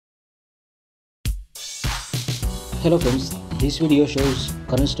Hello friends, this video shows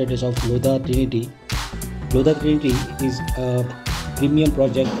current status of Lodha Trinity. Lodha Trinity is a premium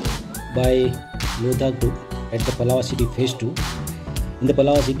project by Lodha Group at the Palava City Phase 2. In the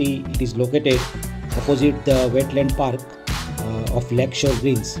Palava City, it is located opposite the wetland park of Lakeshore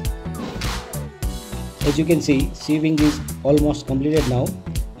Greens. As you can see, sea wing is almost completed now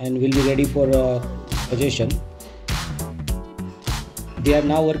and will be ready for possession. They are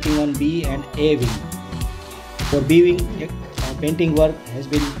now working on B and A wing. For B wing, painting work has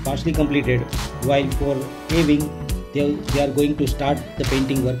been partially completed, while for A wing, they are going to start the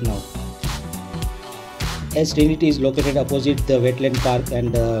painting work now. As Trinity is located opposite the wetland park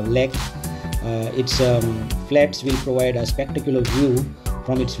and lake, its flats will provide a spectacular view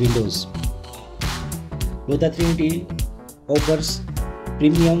from its windows. Lodha Trinity offers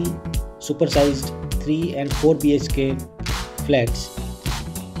premium supersized 3 and 4 BHK flats.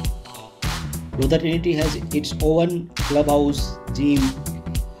 Lodha Trinity has its own clubhouse, gym,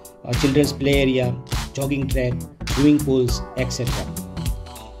 children's play area, jogging track, swimming pools, etc.